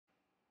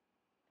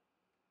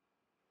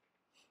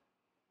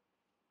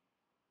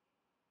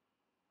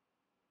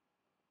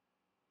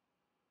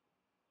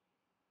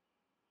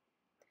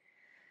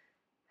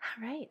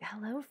All right,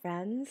 hello,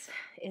 friends.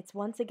 It's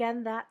once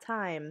again that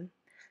time.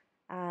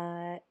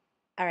 All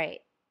right,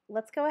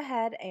 let's go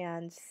ahead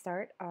and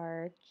start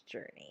our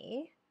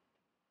journey.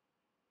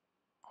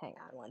 Hang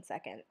on one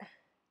second.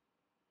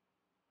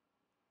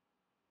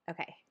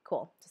 Okay,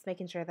 cool. Just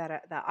making sure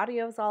that the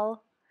audio is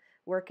all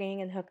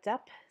working and hooked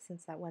up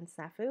since that one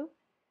snafu.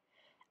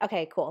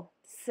 Okay, cool.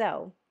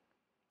 So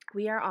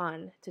we are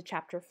on to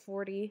chapter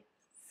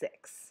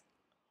 46.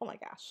 Oh my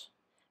gosh,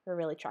 we're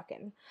really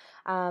trucking.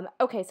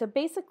 Okay, so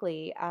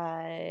basically,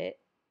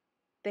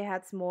 they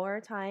had some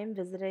more time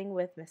visiting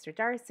with Mr.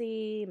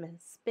 Darcy,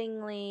 Miss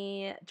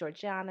Bingley,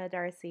 Georgiana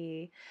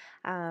Darcy,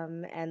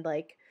 and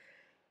like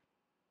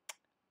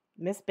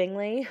Miss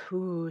Bingley,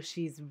 ooh,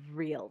 she's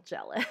real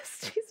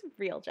jealous. She's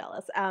real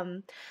jealous.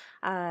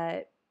 Uh,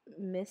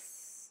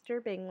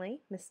 Mr.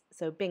 Bingley,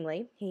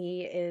 Bingley,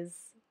 he is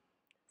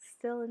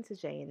still into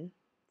Jane.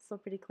 Still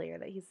pretty clear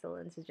that he's still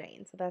into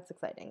Jane, so that's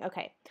exciting.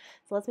 Okay,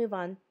 so let's move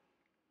on.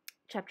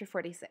 Chapter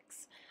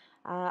 46.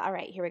 All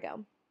right, here we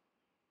go.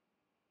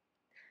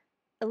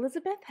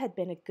 Elizabeth had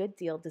been a good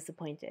deal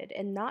disappointed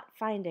in not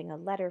finding a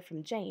letter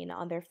from Jane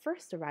on their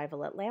first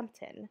arrival at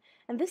Lambton,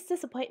 and this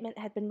disappointment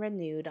had been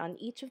renewed on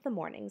each of the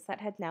mornings that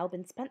had now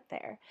been spent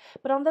there.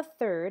 But on the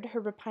third her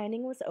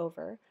repining was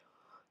over,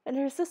 and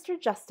her sister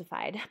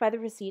justified by the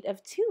receipt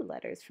of two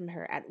letters from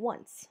her at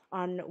once,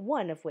 on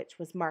one of which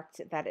was marked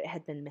that it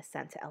had been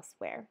missent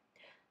elsewhere.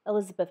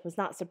 Elizabeth was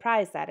not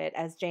surprised at it,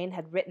 as Jane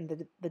had written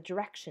the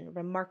direction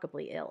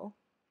remarkably ill.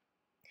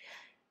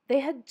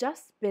 They had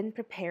just been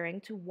preparing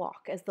to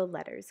walk as the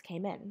letters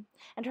came in,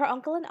 and her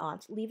uncle and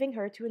aunt, leaving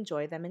her to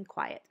enjoy them in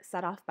quiet,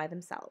 set off by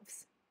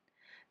themselves.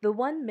 The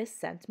one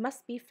missent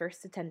must be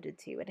first attended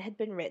to. It had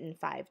been written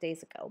 5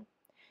 days ago.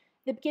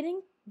 The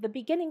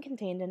beginning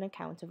contained an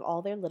account of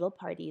all their little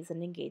parties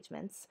and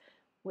engagements,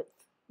 with,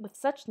 with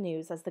such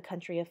news as the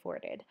country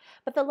afforded,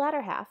 but the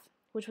latter half,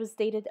 which was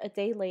dated a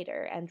day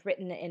later and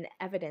written in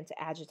evident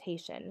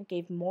agitation,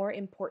 gave more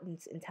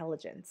important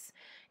intelligence.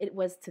 It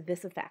was to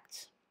this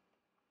effect.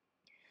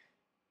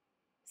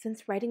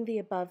 Since writing the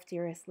above,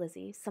 dearest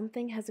Lizzie,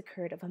 something has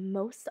occurred of a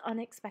most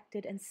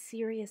unexpected and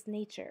serious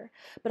nature,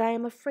 but I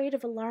am afraid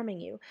of alarming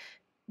you.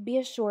 Be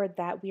assured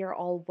that we are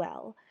all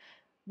well.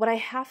 What I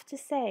have to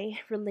say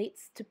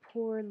relates to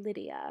poor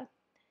Lydia.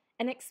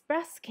 An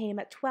express came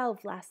at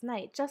 12 last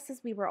night, just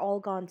as we were all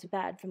gone to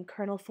bed, from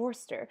Colonel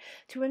Forster,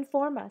 to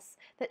inform us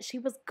that she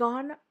was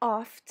gone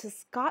off to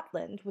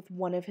Scotland with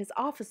one of his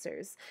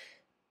officers.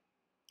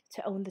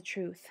 To own the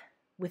truth,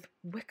 with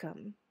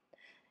Wickham.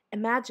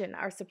 Imagine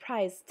our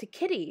surprise to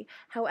Kitty.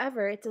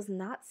 However, it does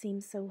not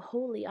seem so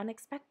wholly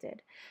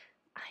unexpected.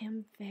 I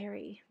am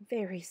very,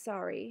 very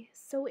sorry.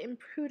 So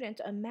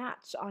imprudent a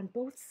match on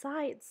both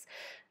sides.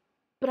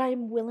 But I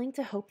am willing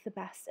to hope the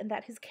best, and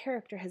that his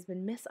character has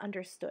been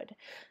misunderstood.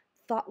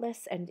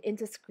 Thoughtless and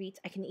indiscreet,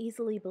 I can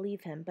easily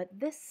believe him, but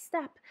this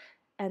step,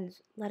 and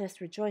let us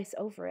rejoice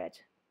over it,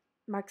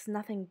 marks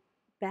nothing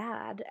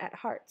bad at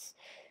heart.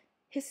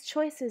 His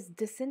choice is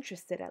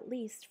disinterested, at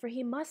least, for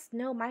he must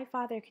know my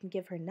father can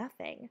give her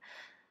nothing.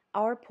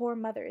 Our poor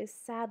mother is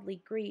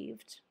sadly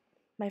grieved.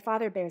 My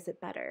father bears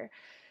it better.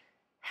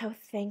 How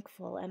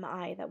thankful am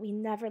I that we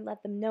never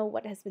let them know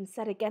what has been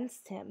said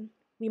against him.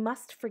 We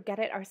must forget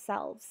it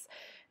ourselves.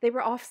 They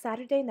were off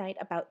Saturday night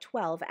about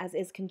 12, as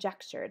is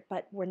conjectured,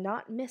 but were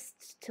not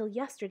missed till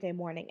yesterday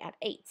morning at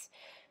 8.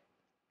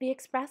 The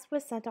express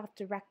was sent off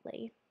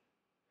directly.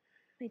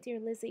 My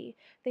dear Lizzie,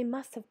 they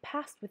must have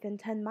passed within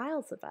 10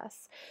 miles of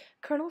us.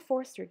 Colonel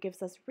Forster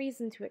gives us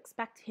reason to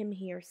expect him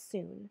here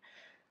soon.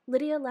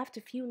 Lydia left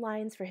a few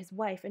lines for his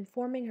wife,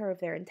 informing her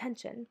of their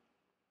intention.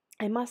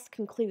 I must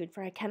conclude,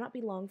 for I cannot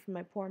be long from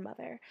my poor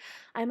mother.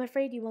 I am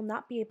afraid you will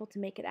not be able to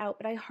make it out,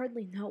 but I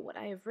hardly know what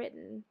I have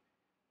written.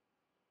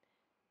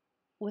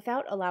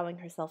 Without allowing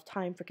herself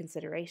time for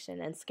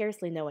consideration, and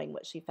scarcely knowing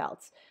what she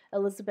felt,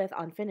 Elizabeth,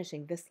 on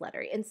finishing this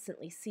letter,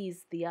 instantly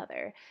seized the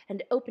other,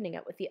 and opening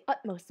it with the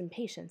utmost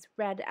impatience,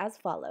 read as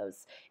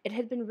follows. It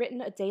had been written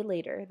a day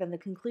later than the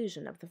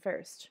conclusion of the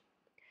first.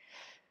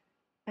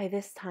 By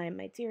this time,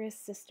 my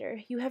dearest sister,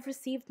 you have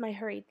received my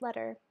hurried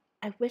letter.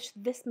 I wish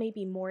this may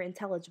be more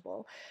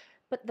intelligible,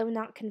 but though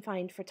not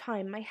confined for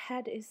time, my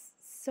head is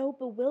so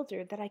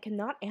bewildered that I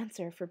cannot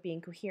answer for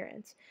being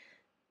coherent.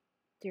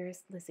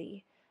 Dearest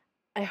Lizzie,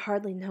 I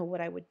hardly know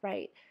what I would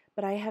write,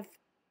 but I have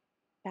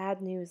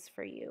bad news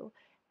for you,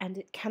 and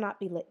it cannot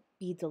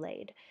be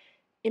delayed.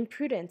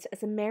 Imprudent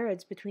as a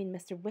marriage between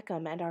Mr.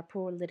 Wickham and our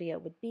poor Lydia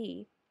would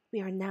be,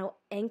 we are now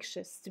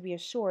anxious to be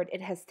assured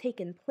it has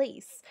taken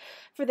place,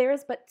 for there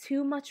is but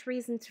too much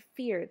reason to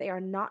fear they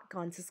are not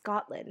gone to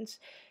Scotland.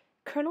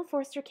 Colonel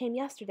Forster came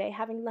yesterday,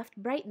 having left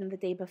Brighton the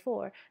day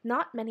before,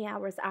 not many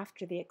hours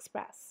after the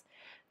express.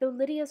 Though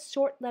Lydia's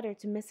short letter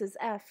to Mrs.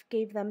 F.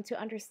 gave them to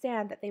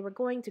understand that they were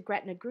going to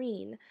Gretna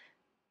Green,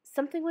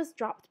 something was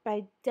dropped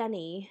by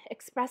Denny,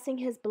 expressing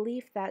his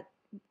belief that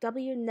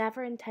W.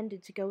 never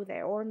intended to go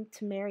there or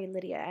to marry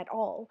Lydia at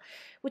all,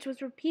 which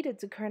was repeated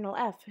to Colonel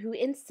F., who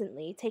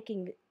instantly,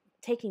 taking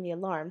taking the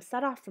alarm,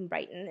 set off from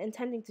Brighton,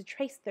 intending to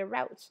trace their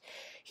route.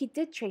 He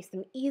did trace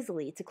them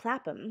easily to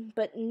Clapham,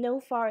 but no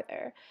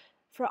farther,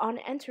 for on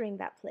entering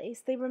that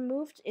place they were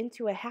moved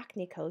into a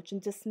hackney coach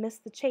and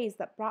dismissed the chaise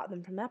that brought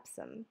them from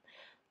Epsom.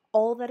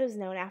 All that is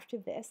known after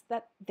this,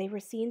 that they were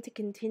seen to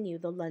continue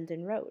the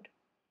London road.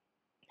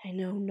 I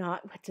know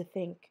not what to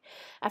think.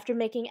 After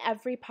making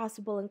every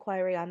possible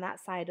inquiry on that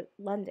side of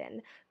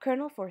London,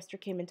 Colonel Forster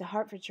came into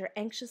Hertfordshire,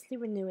 anxiously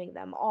renewing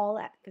them all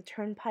at the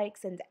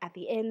turnpikes and at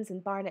the inns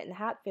in Barnet and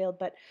Hatfield,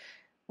 but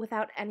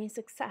without any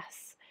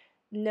success.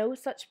 No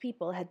such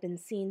people had been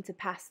seen to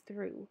pass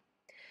through.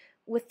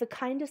 With the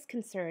kindest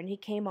concern he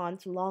came on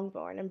to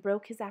Longbourn, and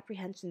broke his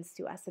apprehensions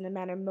to us in a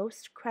manner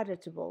most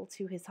creditable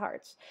to his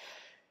heart.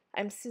 I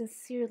am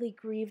sincerely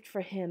grieved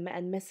for him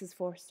and Mrs.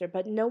 Forster,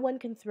 but no one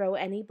can throw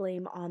any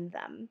blame on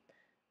them.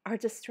 Our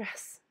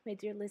distress, my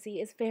dear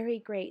Lizzie, is very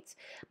great.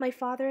 My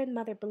father and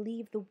mother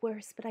believe the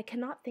worst, but I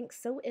cannot think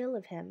so ill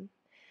of him.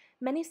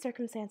 Many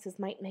circumstances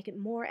might make it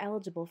more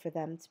eligible for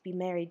them to be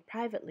married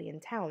privately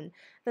in town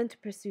than to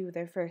pursue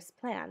their first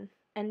plan,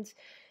 and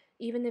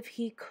even if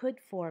he could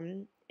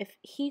form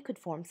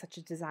such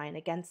a design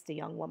against a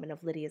young woman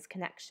of Lydia's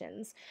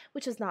connections,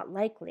 which is not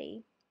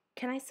likely,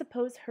 can I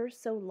suppose her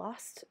so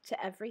lost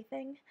to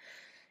everything?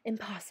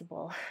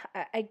 Impossible.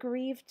 I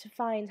grieve to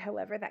find,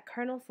 however, that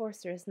Colonel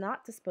Forster is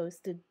not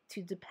disposed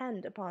to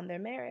depend upon their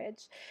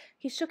marriage.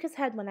 He shook his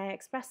head when I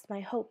expressed my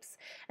hopes,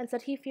 and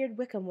said he feared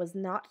Wickham was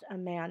not a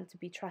man to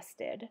be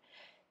trusted.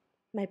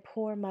 My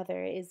poor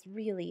mother is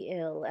really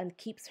ill, and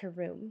keeps her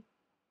room.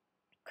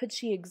 Could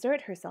she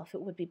exert herself,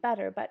 it would be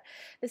better, but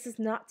this is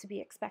not to be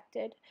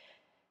expected.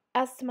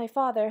 As to my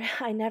father,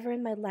 I never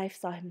in my life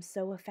saw him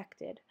so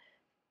affected.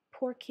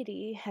 Poor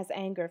Kitty has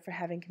anger for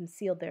having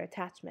concealed their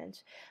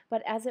attachment,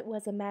 but as it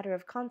was a matter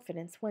of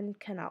confidence, one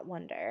cannot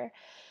wonder.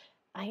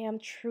 I am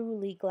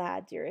truly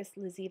glad, dearest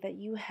Lizzie, that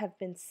you have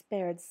been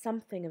spared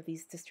something of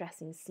these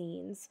distressing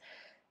scenes.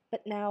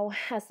 But now,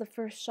 as the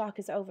first shock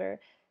is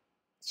over,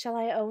 shall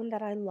I own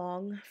that I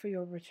long for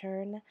your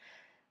return?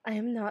 I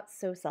am not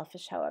so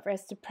selfish, however,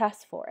 as to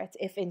press for it,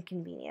 if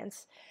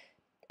inconvenient.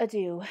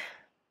 Adieu.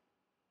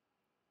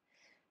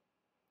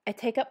 I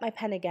take up my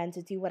pen again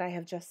to do what I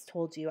have just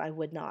told you I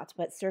would not,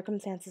 but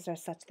circumstances are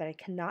such that I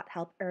cannot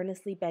help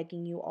earnestly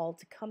begging you all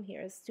to come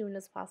here as soon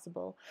as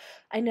possible.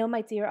 I know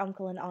my dear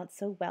uncle and aunt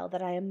so well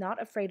that I am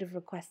not afraid of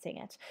requesting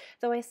it,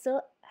 though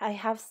I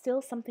have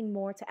still something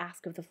more to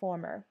ask of the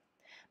former.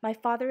 My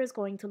father is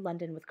going to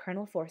London with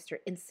Colonel Forster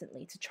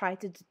instantly to try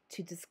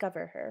to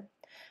discover her.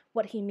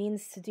 What he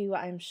means to do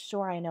I am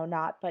sure I know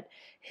not, but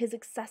his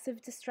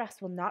excessive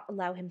distress will not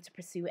allow him to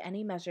pursue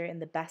any measure in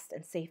the best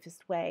and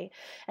safest way,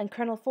 and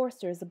Colonel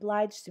Forster is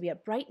obliged to be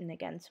at Brighton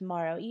again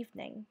tomorrow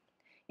evening.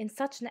 In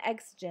such an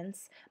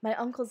exigence, my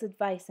uncle's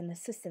advice and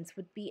assistance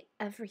would be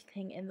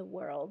everything in the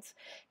world.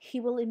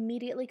 He will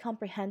immediately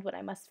comprehend what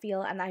I must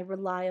feel, and I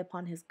rely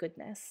upon his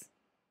goodness.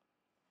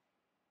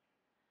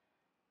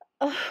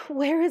 "Oh,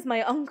 where is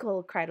my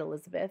uncle?" cried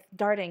Elizabeth,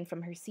 darting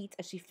from her seat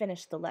as she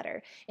finished the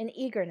letter, in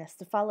eagerness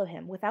to follow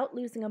him, without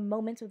losing a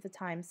moment of the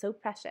time so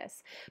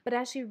precious. But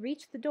as she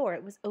reached the door,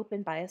 it was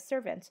opened by a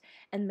servant,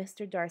 and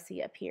Mr. Darcy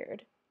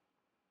appeared.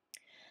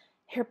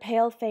 Her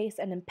pale face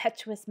and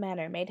impetuous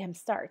manner made him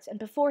start, and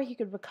before he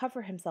could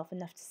recover himself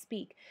enough to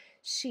speak,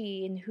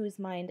 she, in whose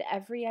mind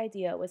every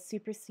idea was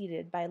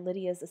superseded by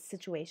Lydia's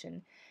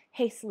situation,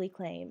 hastily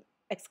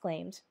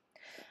exclaimed,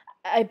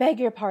 "I beg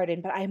your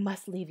pardon, but I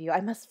must leave you.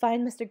 I must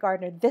find Mr.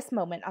 Gardiner this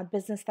moment on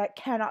business that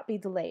cannot be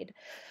delayed.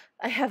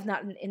 I have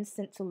not an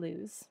instant to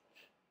lose."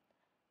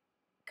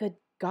 "Good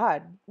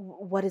God,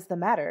 what is the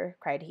matter?"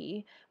 cried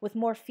he, with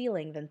more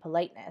feeling than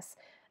politeness.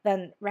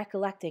 Then,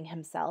 recollecting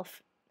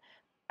himself,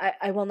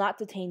 I will not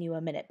detain you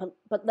a minute,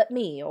 but let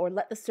me, or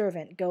let the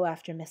servant, go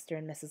after Mr.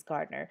 and Mrs.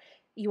 Gardiner.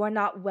 You are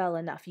not well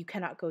enough, you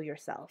cannot go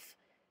yourself."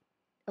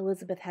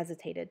 Elizabeth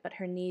hesitated, but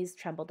her knees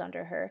trembled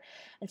under her,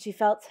 and she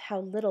felt how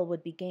little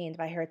would be gained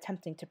by her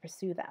attempting to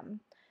pursue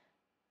them.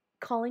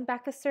 Calling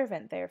back the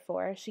servant,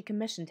 therefore, she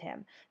commissioned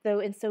him,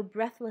 though in so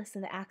breathless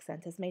an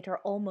accent as made her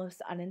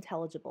almost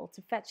unintelligible,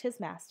 to fetch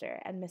his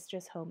master and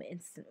mistress home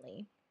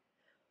instantly.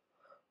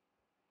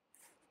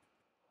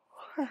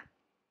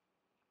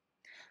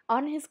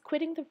 On his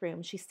quitting the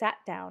room, she sat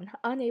down,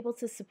 unable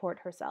to support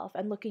herself,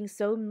 and looking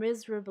so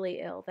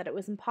miserably ill that it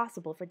was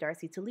impossible for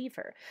Darcy to leave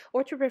her,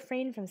 or to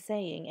refrain from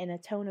saying, in a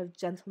tone of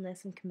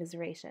gentleness and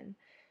commiseration,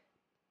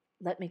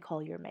 "Let me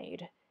call your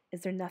maid.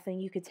 Is there nothing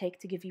you could take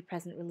to give you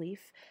present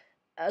relief?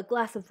 A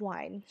glass of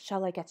wine.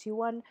 Shall I get you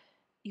one?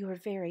 You are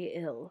very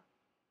ill."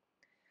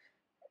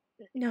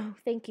 "No,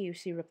 thank you,"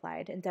 she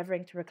replied,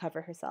 endeavoring to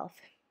recover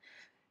herself.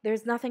 "There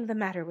is nothing the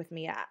matter with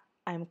me. I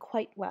am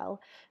quite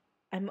well.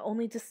 I am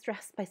only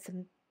distressed by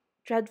some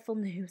dreadful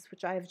news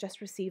which I have just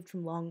received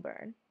from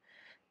Longbourn."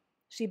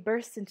 She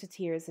burst into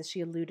tears as she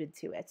alluded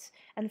to it,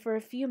 and for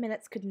a few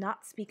minutes could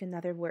not speak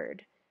another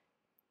word.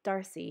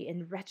 Darcy,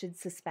 in wretched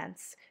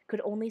suspense,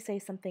 could only say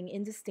something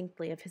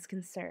indistinctly of his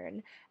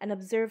concern, and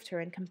observed her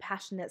in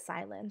compassionate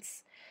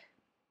silence.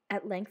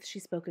 At length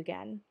she spoke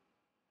again.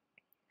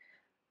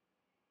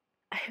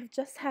 I have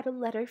just had a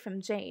letter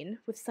from Jane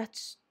with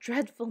such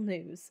dreadful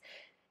news.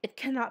 It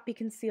cannot be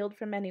concealed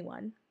from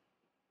anyone.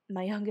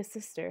 My youngest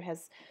sister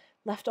has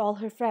left all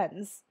her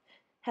friends,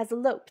 has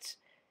eloped,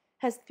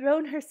 has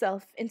thrown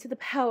herself into the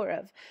power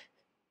of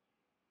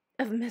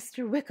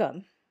Mr.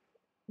 Wickham.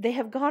 They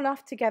have gone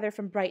off together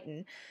from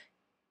Brighton.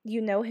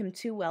 You know him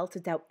too well to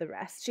doubt the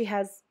rest. She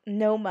has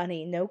no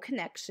money, no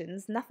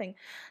connections, nothing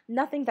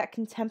that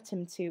can tempt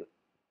him to.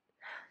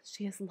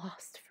 She is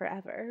lost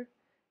forever.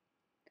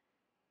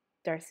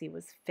 Darcy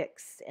was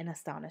fixed in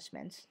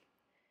astonishment.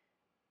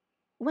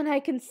 When I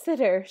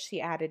consider, she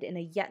added in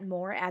a yet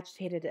more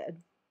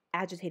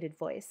agitated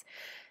voice,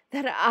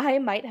 that I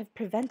might have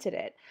prevented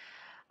it,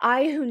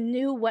 I who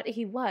knew what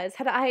he was,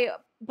 had I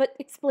but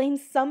explained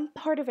some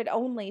part of it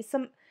only,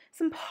 some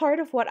part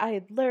of what I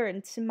had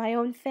learned to my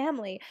own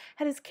family,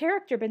 had his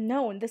character been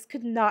known, this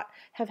could not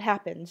have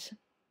happened.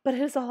 But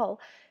it is all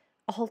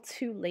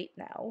too late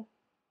now.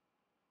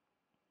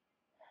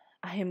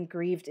 I am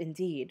grieved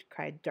indeed,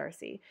 cried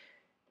Darcy.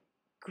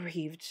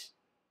 Grieved,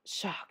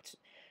 shocked.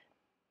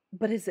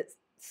 But is it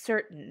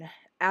certain,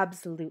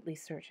 absolutely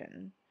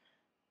certain?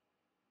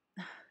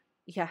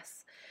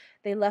 Yes,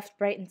 they left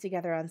Brighton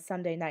together on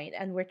Sunday night,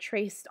 and were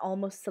traced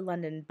almost to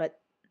London, but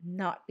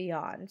not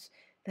beyond.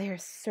 They are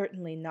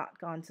certainly not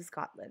gone to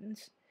Scotland.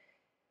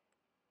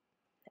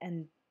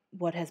 And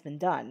what has been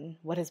done?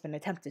 What has been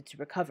attempted to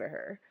recover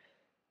her?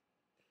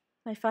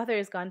 My father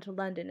has gone to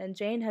London, and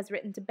Jane has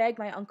written to beg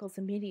my uncle's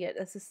immediate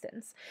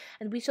assistance,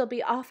 and we shall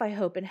be off, I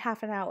hope, in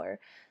half an hour.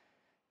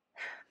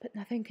 But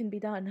nothing can be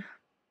done.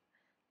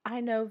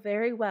 I know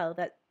very well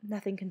that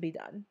nothing can be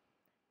done.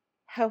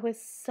 How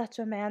is such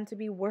a man to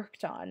be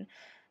worked on?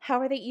 How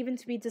are they even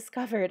to be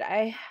discovered?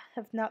 I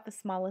have not the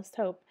smallest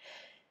hope.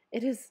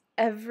 It is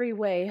every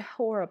way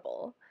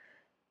horrible.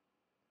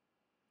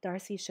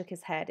 Darcy shook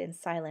his head in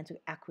silent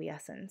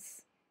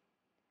acquiescence.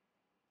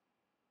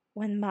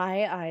 When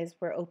my eyes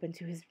were opened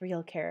to his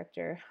real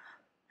character,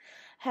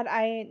 had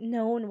I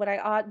known what I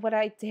ought, what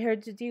I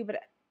dared to do,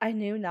 but I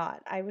knew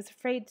not. I was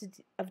afraid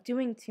of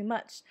doing too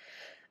much.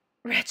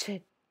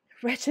 Wretched,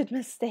 wretched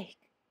mistake.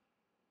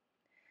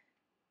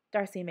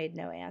 Darcy made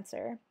no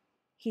answer.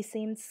 He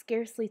seemed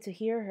scarcely to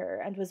hear her,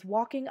 and was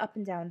walking up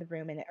and down the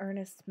room in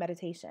earnest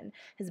meditation,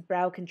 his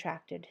brow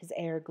contracted, his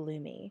air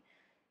gloomy.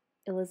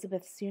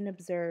 Elizabeth soon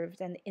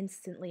observed and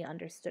instantly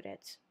understood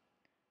it.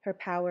 Her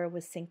power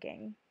was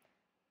sinking.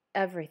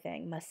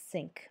 Everything must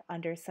sink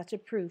under such a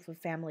proof of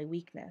family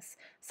weakness,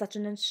 such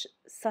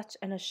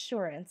an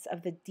assurance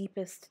of the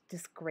deepest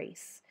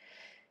disgrace.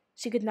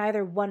 She could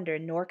neither wonder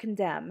nor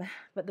condemn,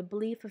 but the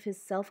belief of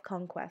his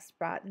self-conquest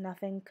brought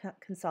nothing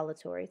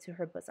consolatory to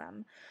her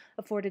bosom,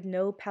 afforded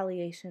no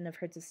palliation of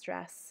her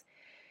distress.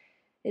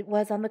 It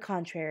was, on the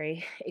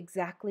contrary,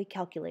 exactly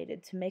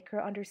calculated to make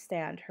her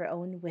understand her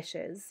own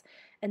wishes,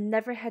 and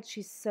never had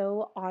she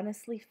so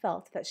honestly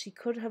felt that she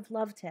could have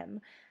loved him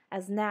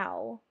as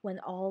now, when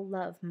all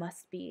love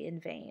must be in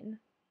vain.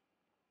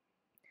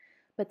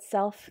 But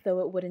self, though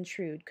it would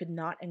intrude, could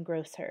not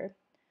engross her.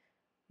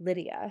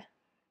 Lydia,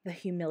 the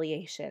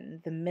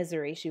humiliation, the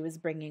misery she was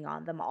bringing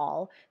on them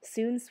all,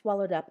 soon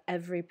swallowed up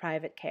every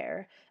private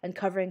care, and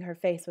covering her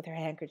face with her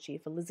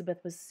handkerchief, Elizabeth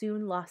was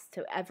soon lost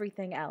to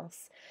everything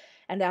else,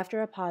 and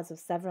after a pause of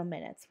several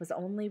minutes was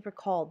only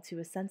recalled to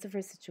a sense of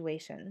her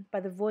situation by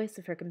the voice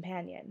of her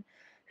companion,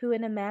 who,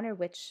 in a manner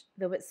which,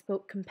 though it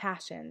spoke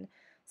compassion,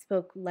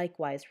 spoke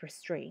likewise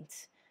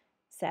restraint,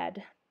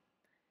 said,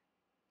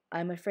 I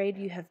am afraid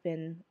you have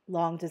been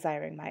long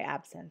desiring my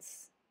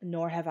absence,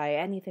 nor have I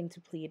anything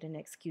to plead in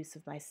excuse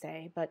of my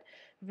stay, but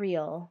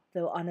real,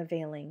 though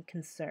unavailing,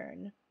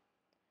 concern.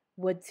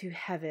 Would to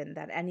heaven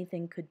that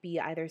anything could be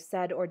either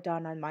said or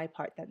done on my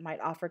part that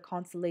might offer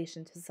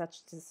consolation to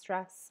such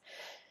distress.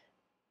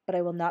 But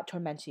I will not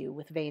torment you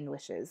with vain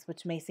wishes,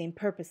 which may seem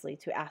purposely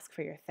to ask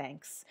for your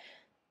thanks.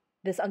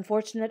 This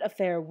unfortunate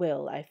affair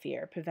will, I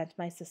fear, prevent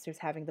my sister's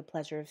having the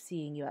pleasure of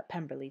seeing you at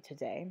Pemberley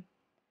today.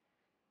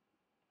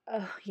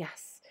 Oh,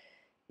 yes.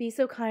 Be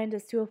so kind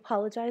as to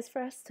apologize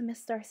for us to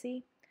Miss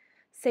Darcy.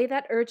 Say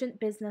that urgent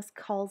business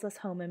calls us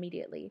home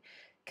immediately.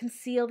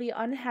 Conceal the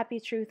unhappy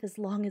truth as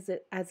long as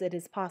it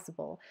is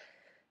possible.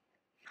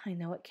 I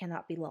know it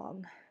cannot be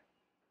long.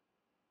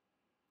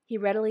 He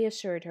readily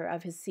assured her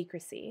of his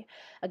secrecy,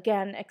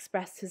 again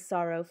expressed his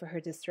sorrow for her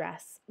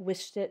distress,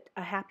 wished it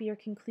a happier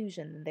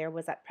conclusion than there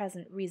was at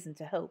present reason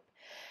to hope,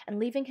 and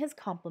leaving his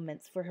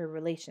compliments for her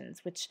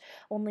relations, with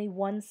only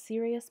one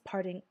serious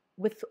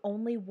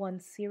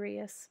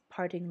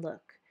parting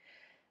look,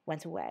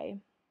 went away.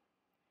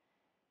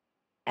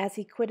 As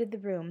he quitted the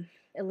room,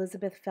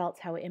 Elizabeth felt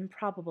how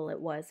improbable it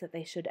was that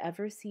they should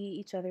ever see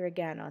each other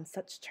again on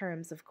such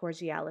terms of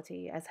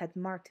cordiality as had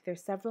marked their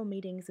several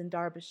meetings in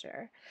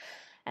Derbyshire,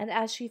 and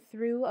as she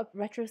threw a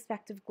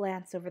retrospective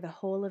glance over the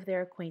whole of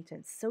their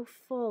acquaintance, so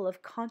full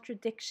of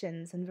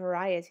contradictions and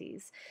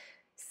varieties,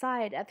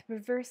 sighed at the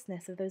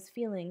perverseness of those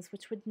feelings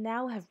which would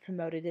now have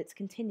promoted its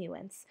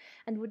continuance,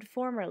 and would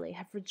formerly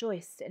have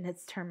rejoiced in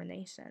its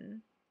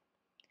termination.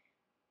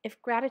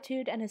 If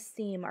gratitude and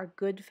esteem are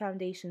good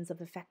foundations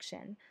of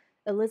affection,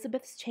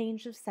 Elizabeth's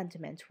change of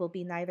sentiment will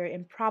be neither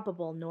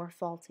improbable nor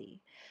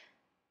faulty.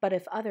 But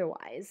if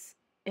otherwise,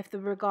 if the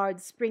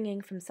regard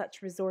springing from such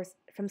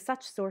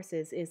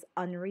sources is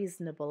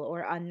unreasonable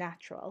or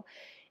unnatural,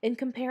 in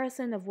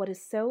comparison of what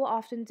is so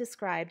often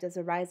described as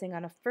arising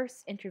on a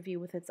first interview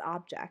with its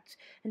object,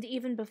 and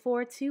even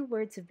before two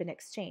words have been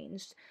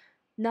exchanged,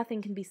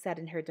 nothing can be said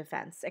in her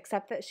defense,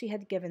 except that she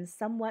had given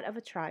somewhat of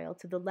a trial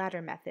to the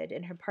latter method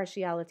in her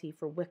partiality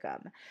for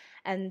Wickham,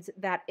 and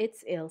that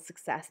its ill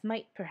success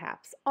might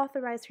perhaps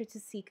authorize her to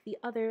seek the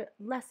other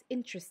less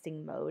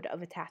interesting mode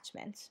of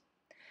attachment.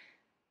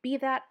 Be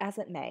that as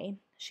it may,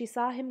 she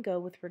saw him go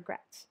with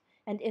regret,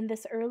 and in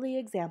this early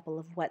example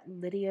of what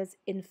Lydia's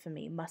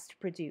infamy must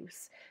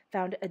produce,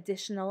 found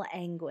additional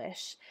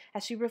anguish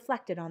as she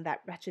reflected on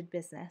that wretched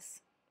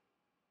business.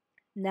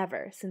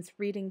 Never, since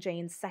reading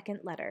Jane's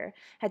second letter,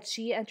 had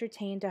she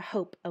entertained a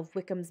hope of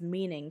Wickham's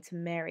meaning to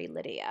marry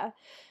Lydia.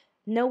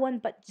 No one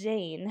but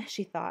Jane,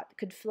 she thought,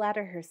 could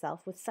flatter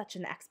herself with such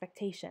an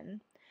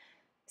expectation.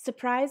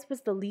 Surprise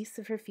was the least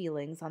of her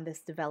feelings on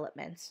this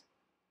development.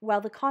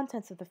 While the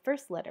contents of the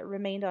first letter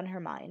remained on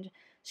her mind,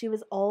 she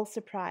was all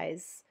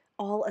surprise,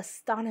 all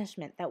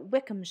astonishment that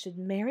Wickham should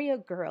marry a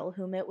girl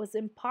whom it was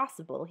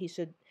impossible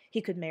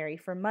he could marry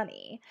for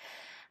money,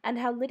 and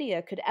how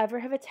Lydia could ever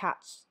have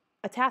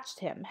attached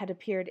him had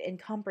appeared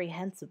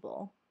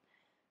incomprehensible.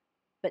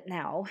 But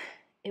now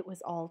it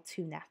was all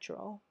too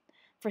natural.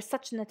 For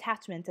such an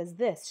attachment as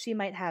this she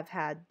might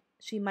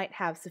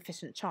have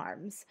sufficient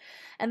charms,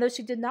 and though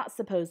she did not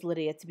suppose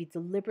Lydia to be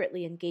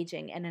deliberately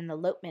engaging in an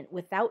elopement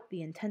without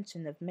the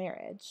intention of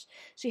marriage,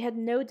 she had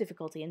no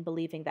difficulty in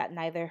believing that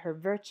neither her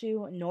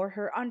virtue nor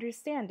her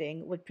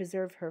understanding would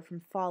preserve her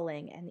from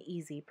falling an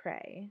easy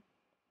prey.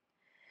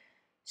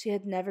 She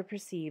had never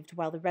perceived,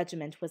 while the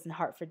regiment was in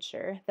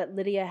Hertfordshire, that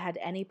Lydia had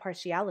any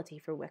partiality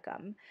for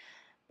Wickham,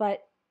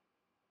 but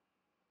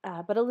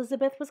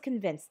Elizabeth was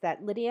convinced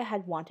that Lydia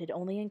had wanted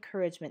only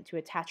encouragement to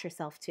attach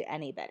herself to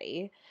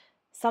anybody.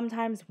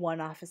 Sometimes one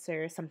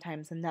officer,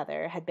 sometimes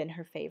another, had been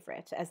her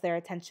favorite, as their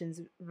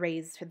attentions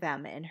raised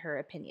them in her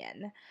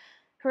opinion.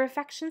 Her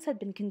affections had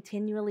been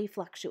continually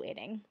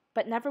fluctuating,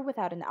 but never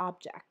without an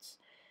object.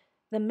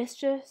 The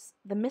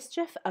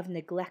mischief of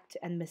neglect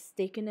and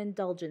mistaken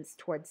indulgence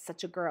towards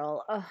such a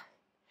girl,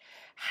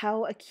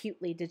 how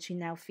acutely did she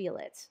now feel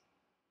it?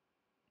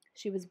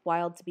 She was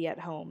wild to be at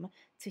home,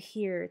 to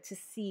hear, to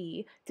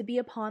see, to be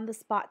upon the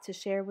spot to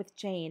share with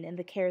Jane in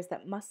the cares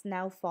that must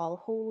now fall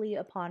wholly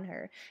upon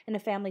her in a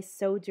family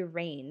so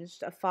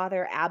deranged, a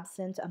father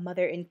absent, a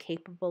mother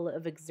incapable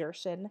of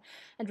exertion,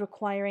 and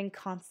requiring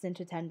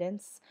constant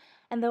attendance.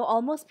 And though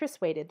almost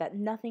persuaded that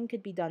nothing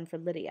could be done for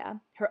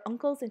Lydia, her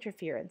uncle's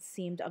interference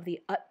seemed of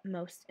the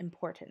utmost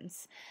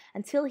importance.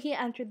 Until he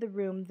entered the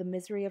room, the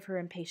misery of her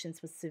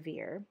impatience was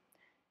severe.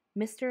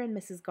 Mr. and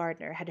Mrs.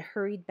 Gardiner had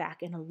hurried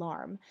back in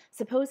alarm,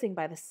 supposing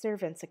by the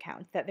servant's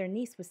account that their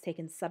niece was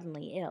taken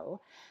suddenly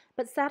ill,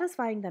 but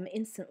satisfying them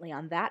instantly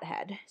on that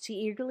head, she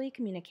eagerly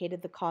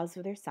communicated the cause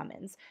of their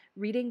summons,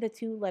 reading the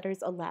two letters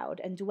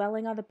aloud and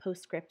dwelling on the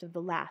postscript of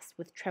the last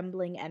with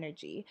trembling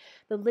energy,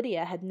 though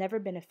Lydia had never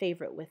been a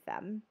favorite with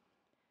them.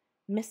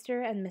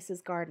 Mr. and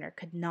Mrs. Gardiner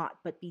could not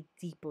but be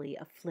deeply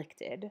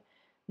afflicted.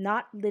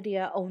 Not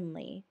Lydia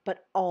only,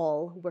 but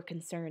all were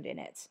concerned in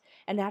it,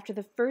 and after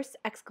the first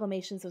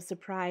exclamations of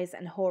surprise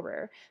and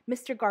horror,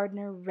 Mr.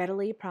 Gardiner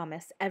readily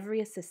promised every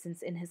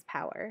assistance in his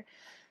power.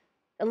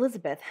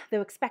 Elizabeth,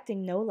 though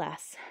expecting no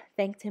less,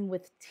 thanked him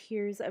with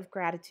tears of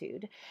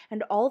gratitude,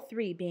 and all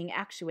three being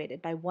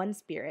actuated by one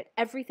spirit,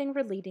 everything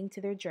relating to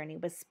their journey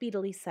was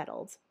speedily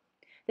settled.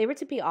 They were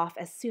to be off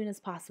as soon as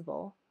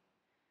possible.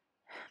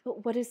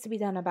 "But what is to be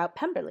done about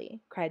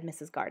Pemberley?" cried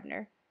Mrs.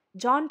 Gardiner.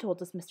 "John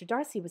told us Mr.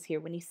 Darcy was here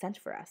when he sent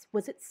for us.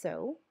 Was it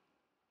so?"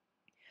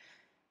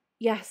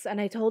 "Yes,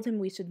 and I told him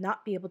we should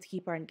not be able to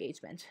keep our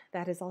engagement.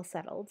 That is all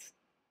settled."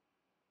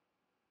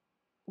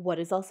 "What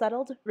is all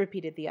settled?"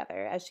 repeated the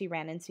other, as she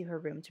ran into her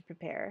room to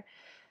prepare.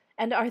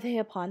 "And are they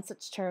upon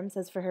such terms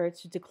as for her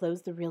to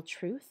disclose the real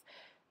truth?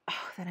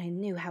 Oh, that I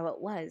knew how it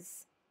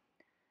was."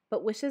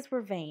 But wishes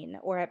were vain,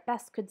 or at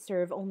best could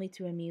serve only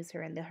to amuse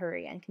her in the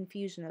hurry and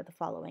confusion of the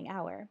following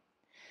hour.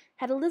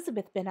 Had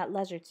Elizabeth been at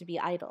leisure to be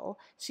idle,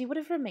 she would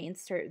have remained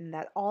certain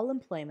that all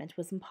employment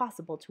was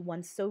impossible to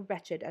one so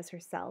wretched as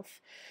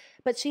herself.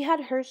 But she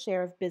had her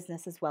share of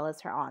business as well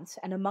as her aunt,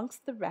 and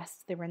amongst the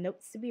rest there were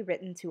notes to be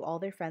written to all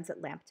their friends at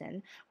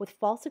Lambton, with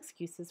false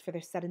excuses for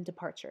their sudden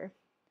departure.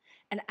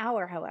 An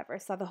hour, however,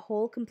 saw the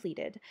whole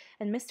completed,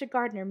 and Mr.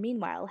 Gardiner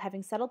meanwhile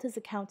having settled his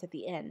account at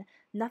the inn,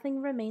 nothing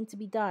remained to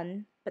be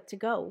done but to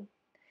go.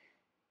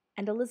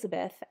 And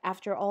Elizabeth,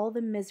 after all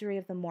the misery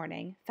of the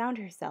morning, found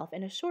herself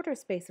in a shorter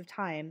space of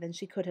time than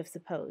she could have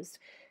supposed,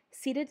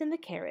 seated in the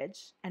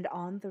carriage and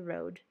on the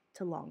road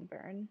to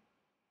Longbourn.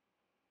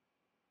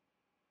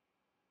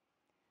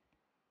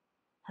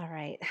 All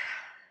right.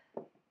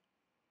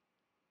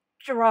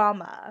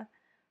 Drama.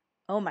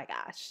 Oh my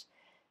gosh.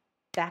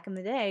 Back in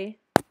the day,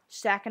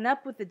 shacking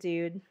up with the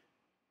dude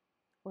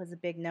was a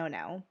big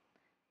no-no,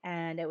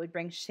 and it would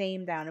bring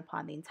shame down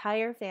upon the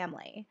entire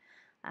family.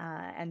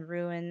 and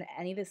ruin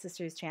any of the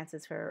sisters'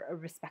 chances for a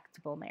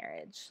respectable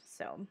marriage.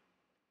 So,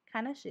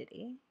 kind of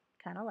shitty,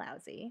 kind of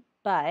lousy,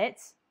 but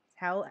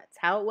it's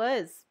how it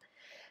was.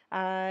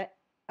 Uh,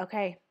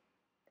 okay,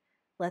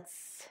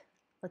 let's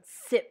let's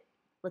sit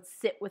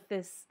with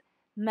this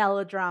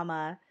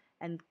melodrama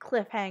and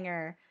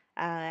cliffhanger,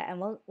 and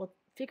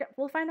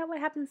we'll find out what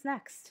happens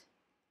next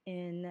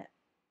in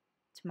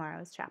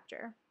tomorrow's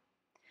chapter.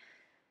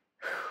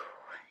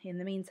 In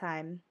the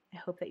meantime, I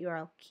hope that you are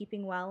all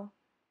keeping well,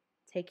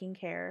 taking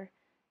care.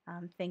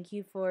 Thank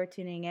you for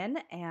tuning in,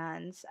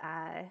 and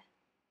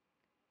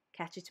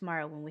catch you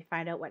tomorrow when we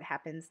find out what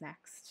happens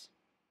next.